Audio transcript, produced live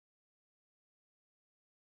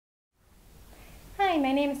Hi,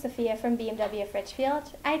 my name is Sophia from BMW of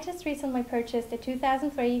Ridgefield. I just recently purchased a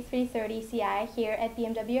 2003 330 Ci here at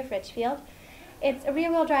BMW of Ridgefield. It's a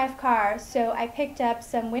rear-wheel drive car, so I picked up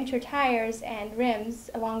some winter tires and rims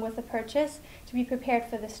along with the purchase to be prepared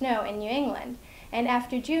for the snow in New England. And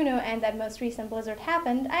after Juno and that most recent blizzard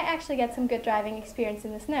happened, I actually got some good driving experience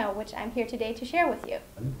in the snow, which I'm here today to share with you.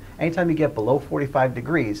 Anytime you get below 45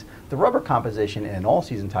 degrees, the rubber composition in an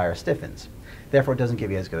all-season tire stiffens. Therefore, it doesn't give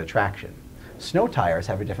you as good a traction. Snow tires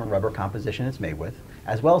have a different rubber composition it's made with,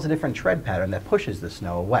 as well as a different tread pattern that pushes the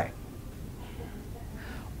snow away.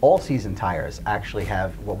 All-season tires actually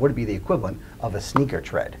have what would be the equivalent of a sneaker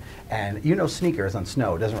tread. And you know sneakers on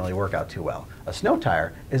snow doesn't really work out too well. A snow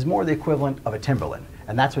tire is more the equivalent of a Timberland,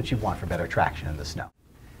 and that's what you want for better traction in the snow.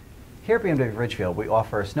 Here at BMW of Ridgefield, we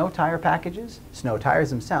offer snow tire packages, snow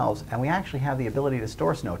tires themselves, and we actually have the ability to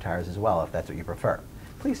store snow tires as well if that's what you prefer.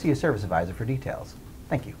 Please see a service advisor for details.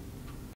 Thank you.